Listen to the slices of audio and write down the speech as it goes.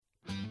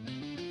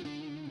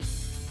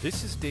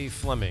This is Dave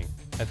Fleming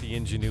at the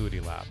Ingenuity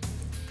Lab.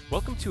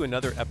 Welcome to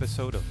another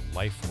episode of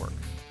Lifework,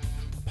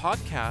 a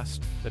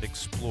podcast that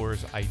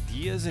explores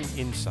ideas and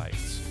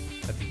insights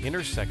at the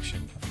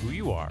intersection of who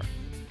you are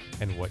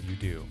and what you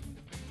do.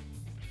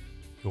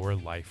 Your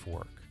life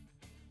work.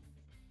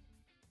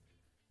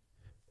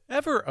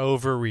 Ever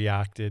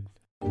overreacted?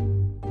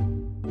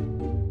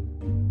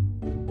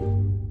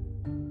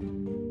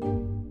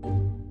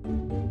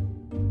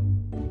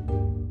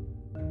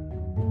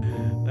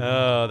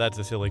 Oh, that's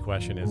a silly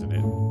question, isn't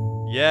it?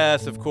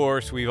 Yes, of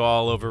course, we've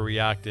all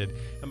overreacted.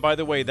 And by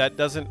the way, that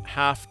doesn't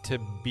have to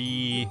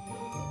be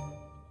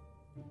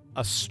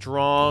a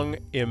strong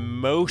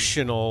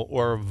emotional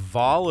or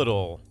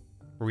volatile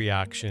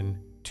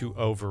reaction to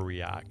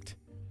overreact.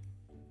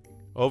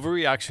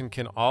 Overreaction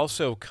can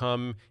also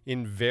come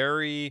in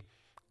very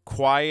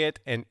quiet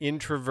and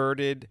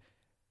introverted,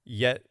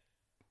 yet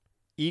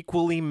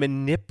equally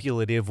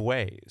manipulative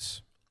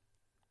ways.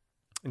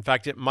 In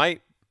fact, it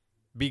might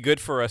be good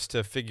for us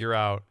to figure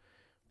out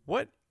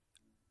what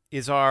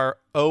is our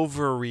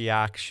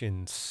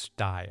overreaction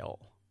style.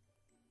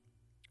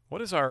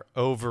 What is our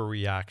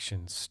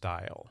overreaction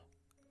style?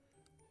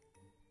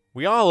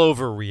 We all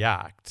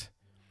overreact.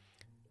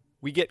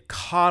 We get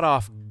caught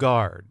off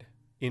guard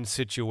in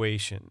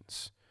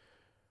situations,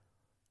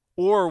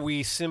 or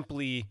we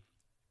simply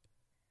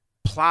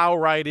plow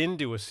right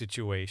into a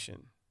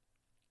situation,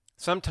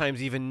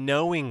 sometimes even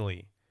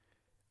knowingly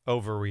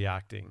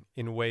overreacting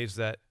in ways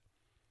that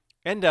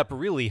end up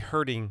really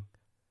hurting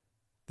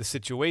the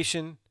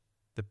situation,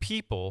 the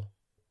people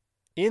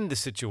in the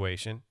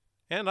situation,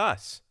 and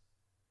us.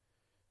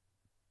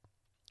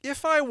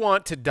 If I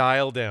want to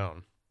dial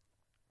down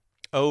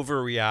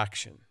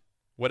overreaction,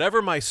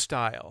 whatever my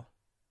style,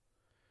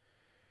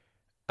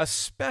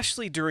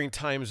 especially during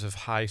times of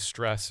high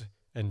stress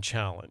and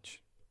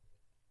challenge,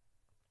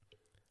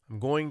 I'm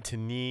going to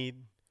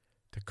need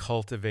to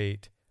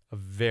cultivate a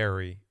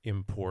very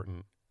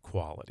important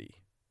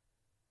quality: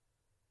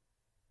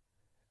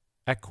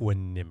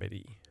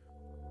 equanimity.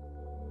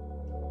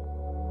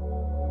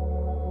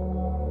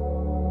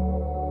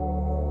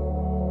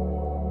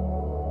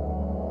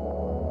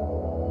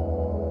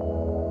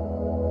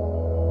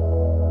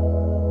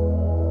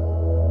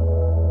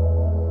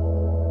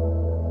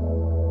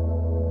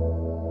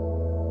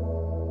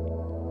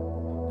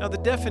 Now, the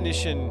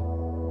definition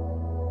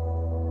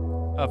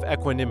of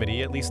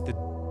equanimity, at least the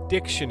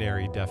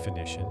dictionary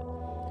definition,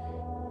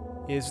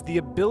 is the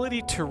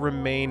ability to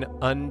remain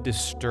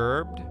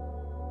undisturbed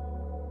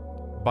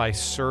by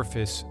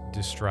surface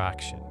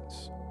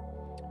distractions,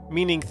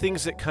 meaning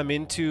things that come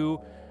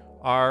into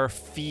our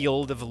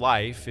field of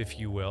life, if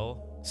you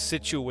will,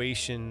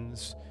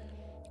 situations,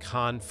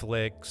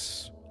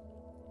 conflicts,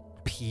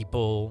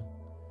 people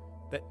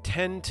that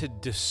tend to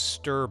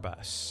disturb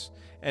us.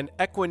 And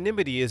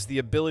equanimity is the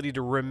ability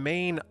to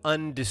remain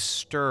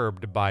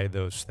undisturbed by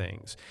those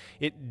things.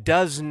 It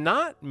does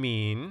not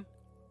mean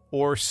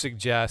or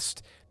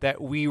suggest that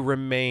we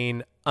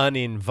remain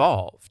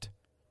uninvolved.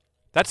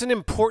 That's an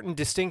important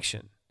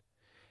distinction.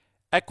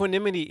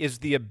 Equanimity is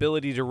the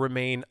ability to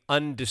remain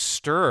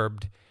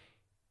undisturbed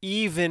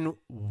even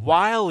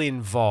while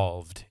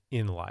involved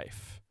in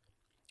life.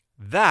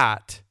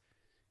 That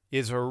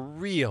is a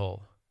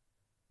real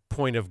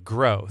point of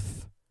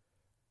growth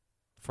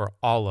for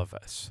all of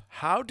us.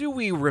 How do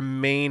we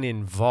remain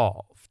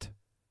involved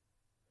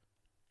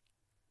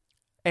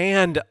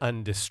and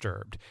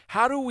undisturbed?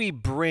 How do we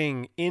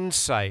bring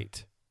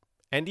insight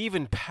and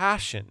even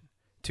passion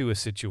to a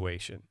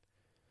situation,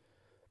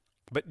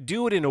 but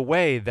do it in a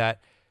way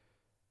that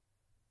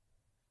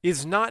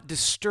is not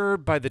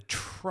disturbed by the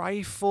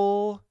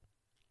trifle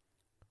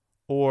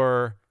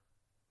or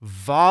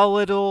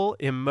volatile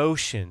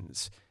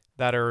emotions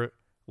that are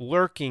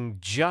lurking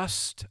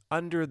just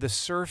under the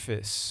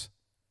surface,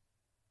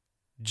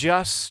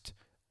 just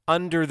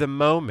under the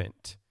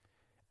moment?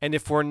 And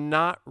if we're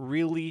not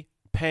really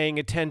paying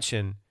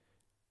attention,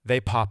 they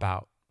pop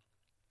out.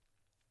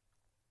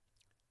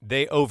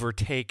 They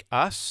overtake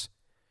us.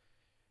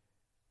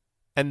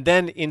 And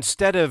then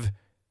instead of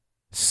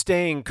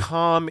staying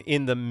calm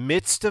in the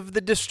midst of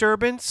the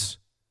disturbance,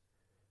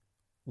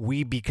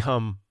 we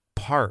become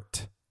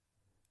part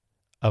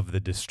of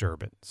the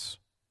disturbance.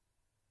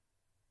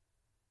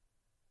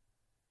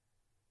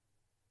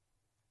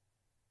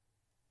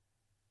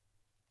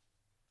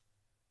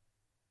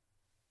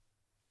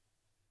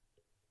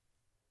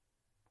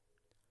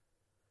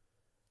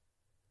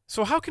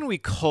 So how can we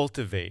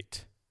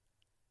cultivate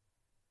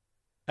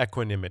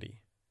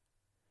equanimity?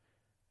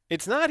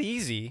 It's not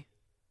easy.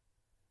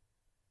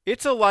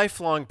 It's a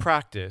lifelong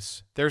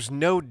practice. There's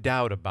no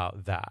doubt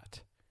about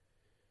that.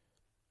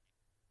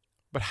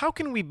 But how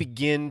can we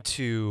begin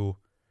to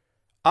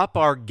up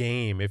our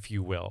game, if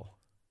you will,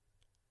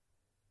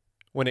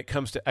 when it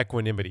comes to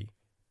equanimity?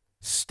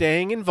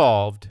 Staying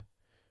involved,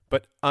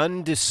 but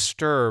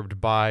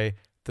undisturbed by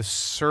the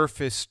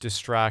surface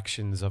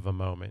distractions of a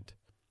moment,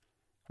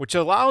 which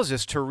allows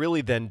us to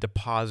really then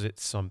deposit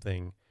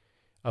something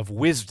of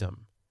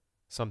wisdom,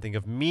 something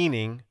of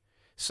meaning,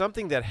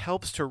 something that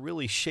helps to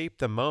really shape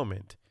the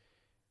moment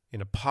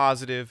in a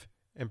positive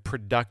and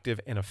productive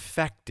and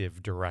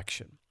effective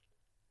direction.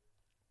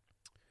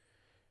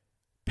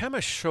 Pema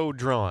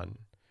Chodron,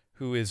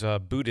 who is a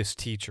Buddhist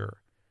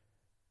teacher,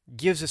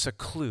 gives us a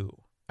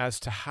clue as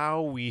to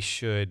how we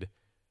should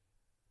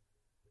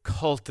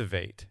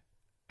cultivate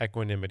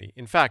equanimity.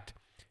 In fact,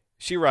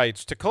 she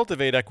writes, to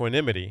cultivate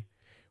equanimity,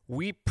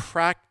 we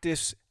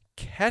practice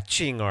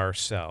catching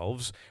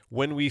ourselves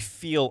when we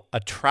feel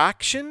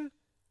attraction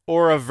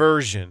or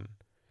aversion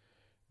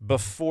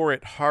before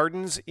it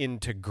hardens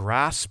into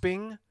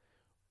grasping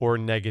or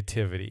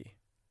negativity.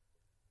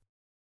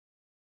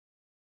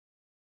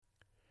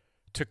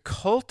 To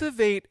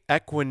cultivate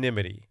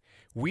equanimity,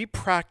 we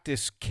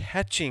practice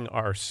catching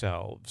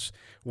ourselves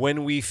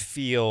when we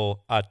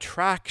feel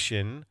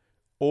attraction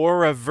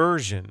or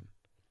aversion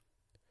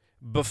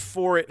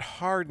before it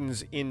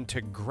hardens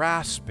into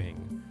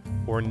grasping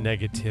or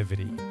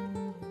negativity.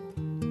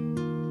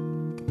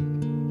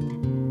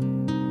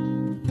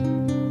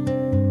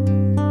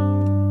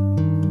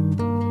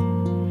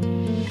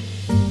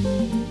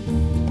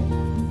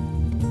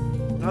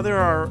 Now there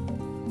are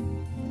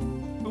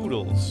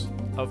oodles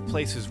of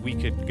places we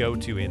could go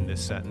to in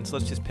this sentence.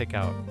 Let's just pick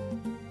out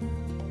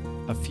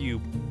a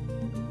few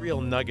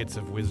real nuggets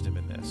of wisdom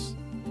in this.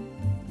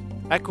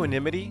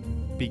 Equanimity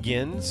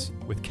begins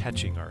with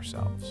catching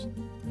ourselves,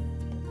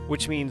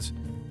 which means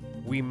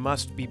we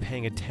must be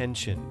paying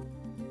attention.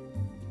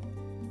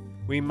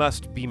 We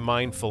must be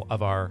mindful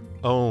of our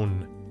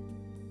own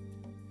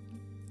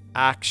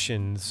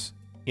actions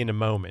in a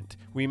moment.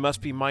 We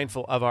must be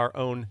mindful of our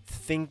own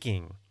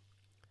thinking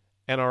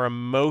and our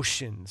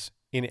emotions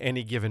in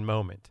any given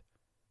moment.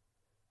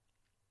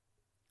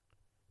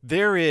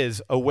 There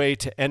is a way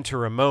to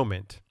enter a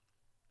moment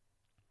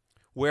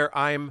where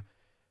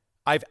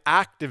I've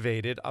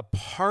activated a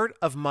part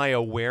of my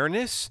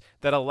awareness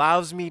that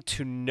allows me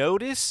to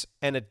notice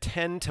and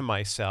attend to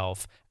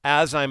myself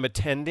as I'm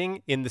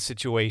attending in the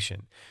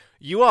situation.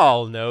 You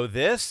all know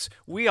this.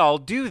 We all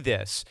do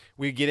this.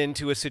 We get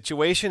into a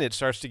situation, it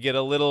starts to get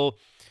a little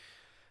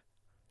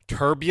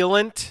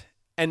turbulent,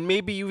 and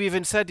maybe you've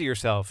even said to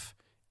yourself,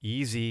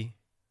 easy,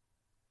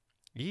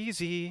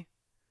 easy,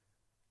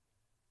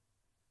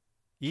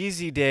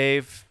 easy,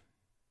 Dave.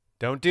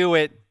 Don't do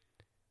it.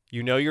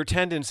 You know your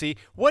tendency.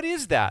 What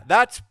is that?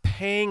 That's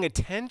paying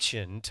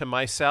attention to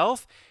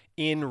myself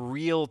in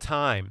real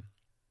time.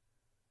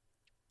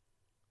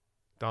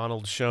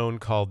 Donald Schoen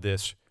called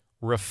this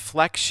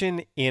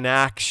reflection in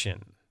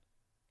action.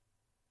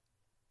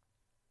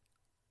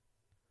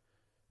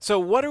 So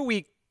what are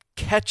we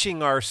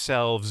catching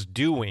ourselves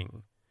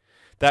doing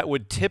that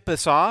would tip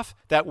us off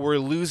that we're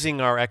losing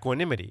our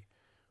equanimity?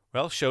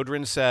 Well,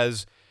 Chodron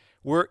says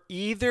we're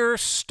either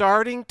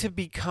starting to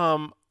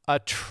become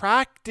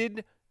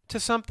attracted to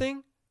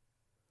something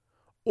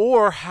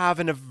or have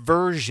an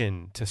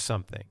aversion to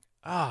something.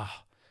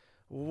 Ah,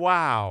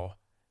 wow.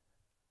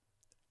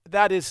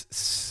 That is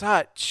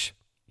such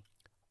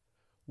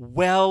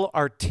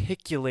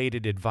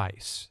well-articulated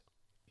advice.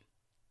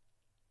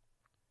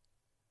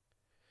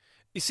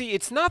 You see,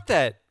 it's not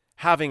that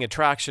having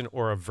attraction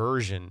or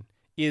aversion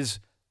is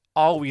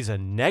always a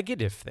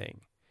negative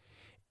thing.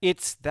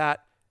 It's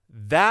that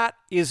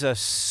is a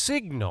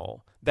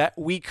signal that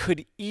we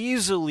could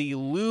easily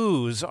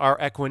lose our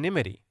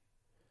equanimity.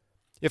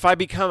 If I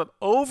become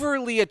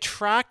overly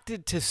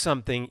attracted to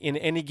something in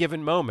any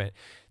given moment,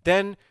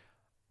 then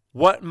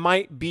what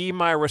might be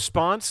my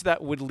response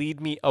that would lead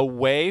me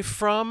away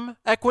from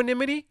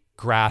equanimity?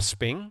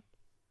 Grasping,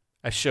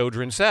 as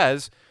Chodron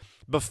says,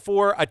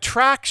 before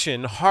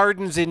attraction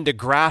hardens into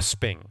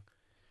grasping.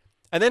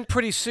 And then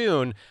pretty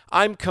soon,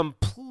 I'm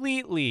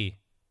completely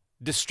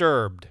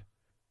disturbed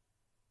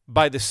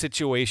by the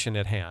situation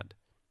at hand.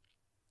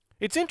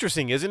 It's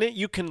interesting, isn't it?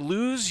 You can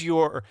lose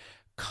your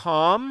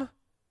calm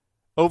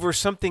over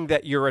something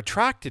that you're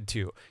attracted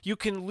to. You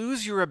can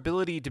lose your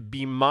ability to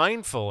be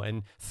mindful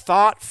and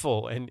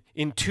thoughtful and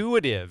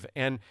intuitive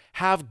and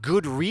have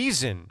good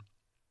reason.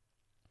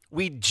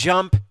 We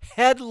jump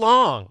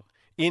headlong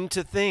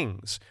into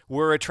things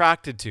we're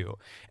attracted to,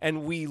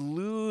 and we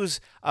lose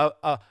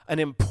an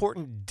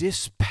important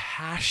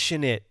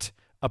dispassionate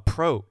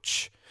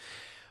approach.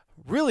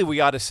 Really, we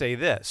ought to say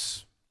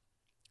this.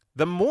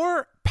 The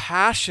more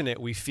passionate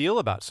we feel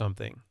about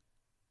something,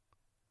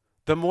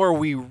 the more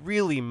we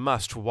really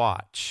must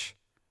watch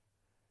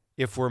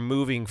if we're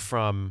moving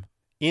from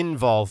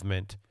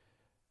involvement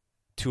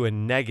to a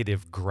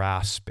negative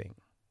grasping.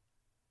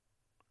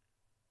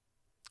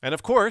 And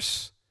of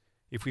course,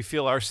 if we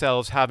feel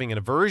ourselves having an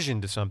aversion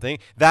to something,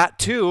 that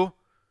too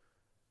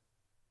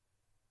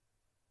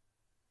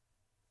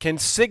can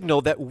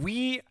signal that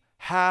we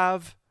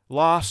have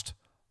lost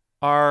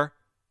our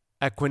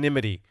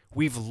equanimity.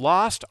 We've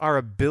lost our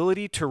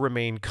ability to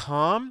remain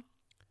calm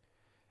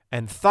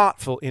and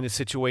thoughtful in a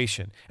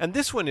situation. And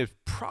this one is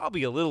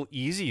probably a little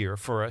easier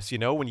for us. You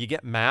know, when you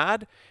get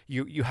mad,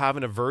 you have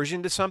an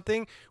aversion to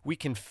something, we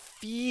can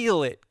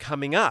feel it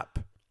coming up.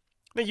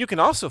 Now, you can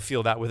also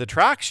feel that with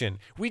attraction.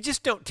 We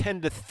just don't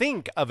tend to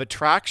think of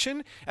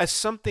attraction as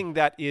something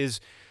that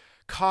is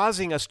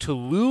causing us to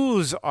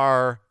lose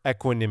our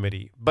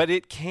equanimity, but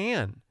it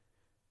can.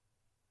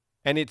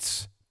 And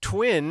its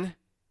twin,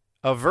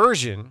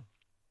 aversion,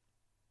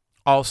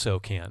 also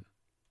can.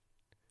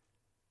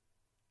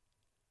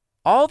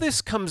 All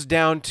this comes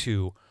down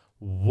to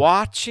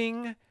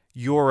watching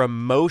your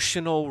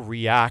emotional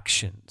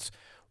reactions,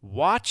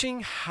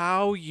 watching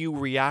how you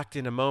react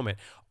in a moment.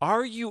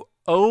 Are you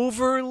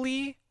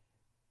overly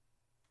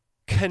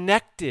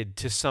connected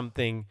to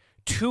something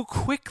too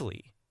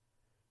quickly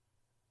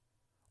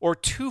or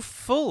too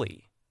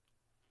fully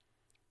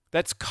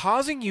that's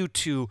causing you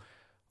to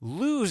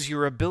lose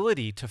your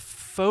ability to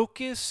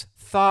focus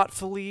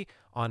thoughtfully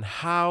on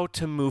how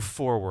to move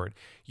forward?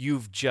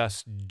 You've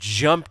just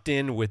jumped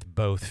in with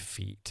both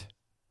feet.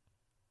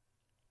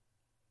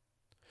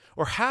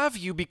 Or have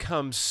you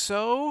become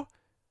so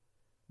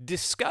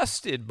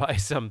disgusted by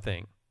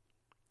something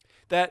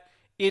that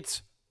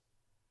it's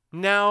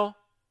now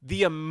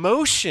the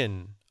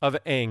emotion of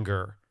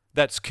anger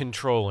that's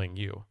controlling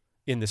you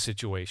in the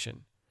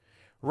situation,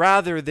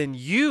 rather than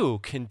you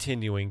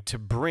continuing to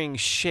bring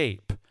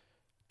shape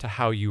to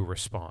how you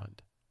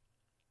respond?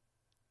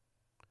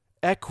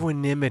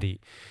 Equanimity,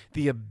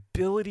 the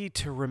ability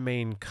to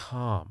remain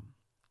calm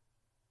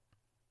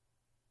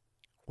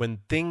when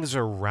things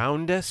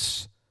around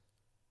us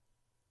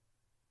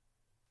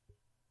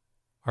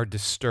are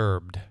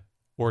disturbed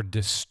or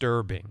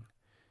disturbing.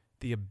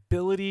 The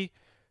ability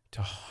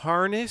to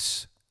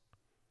harness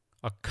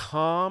a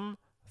calm,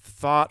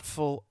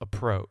 thoughtful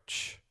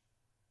approach.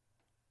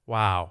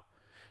 Wow.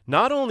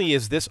 Not only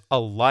is this a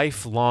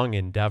lifelong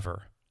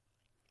endeavor,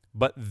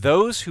 but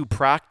those who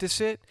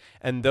practice it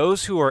and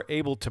those who are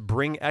able to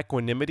bring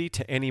equanimity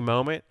to any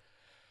moment,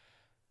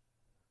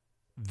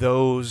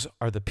 those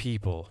are the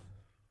people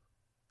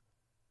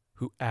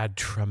who add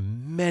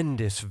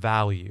tremendous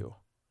value.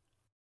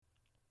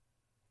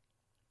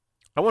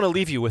 I want to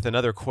leave you with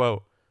another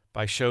quote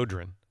by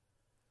Shodrin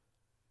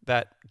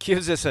that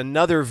gives us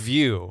another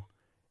view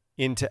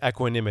into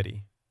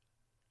equanimity.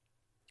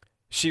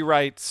 She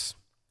writes,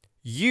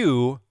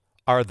 "You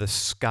are the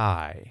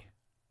sky.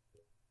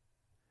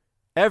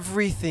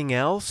 Everything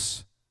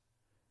else,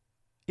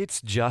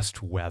 it's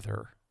just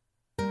weather."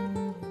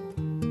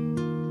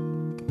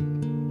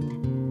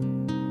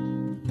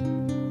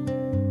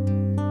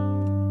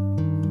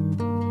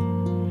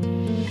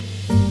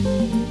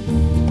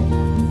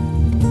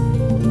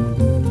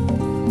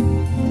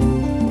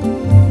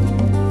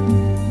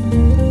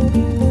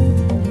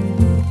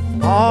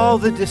 All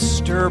the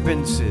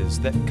disturbances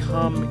that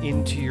come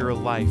into your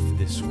life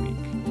this week,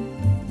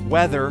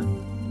 weather,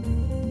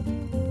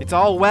 it's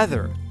all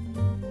weather.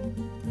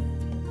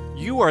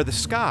 You are the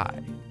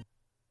sky.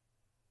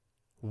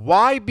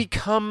 Why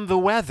become the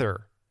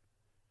weather?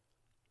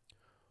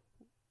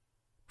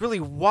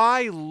 Really,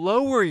 why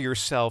lower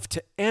yourself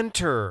to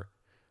enter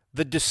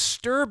the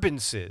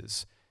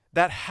disturbances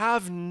that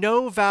have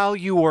no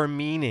value or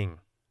meaning?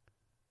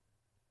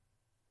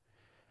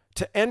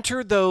 To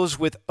enter those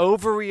with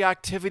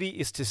overreactivity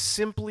is to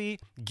simply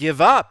give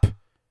up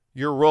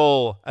your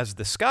role as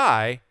the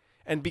sky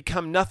and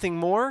become nothing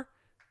more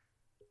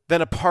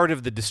than a part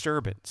of the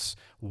disturbance.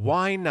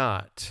 Why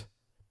not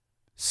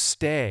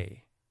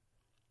stay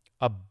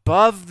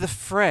above the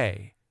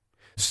fray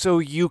so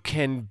you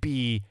can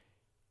be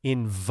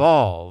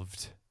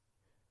involved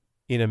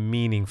in a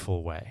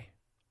meaningful way?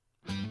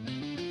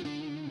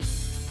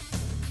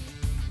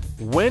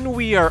 When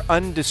we are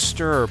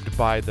undisturbed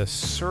by the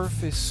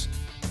surface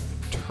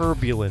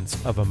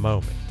turbulence of a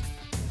moment,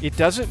 it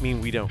doesn't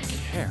mean we don't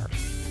care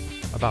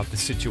about the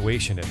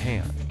situation at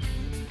hand.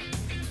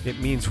 It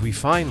means we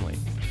finally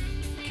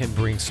can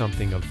bring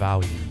something of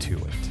value to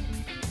it.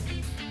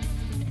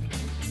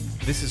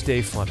 This is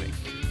Dave Fleming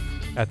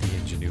at the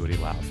Ingenuity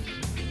Lab.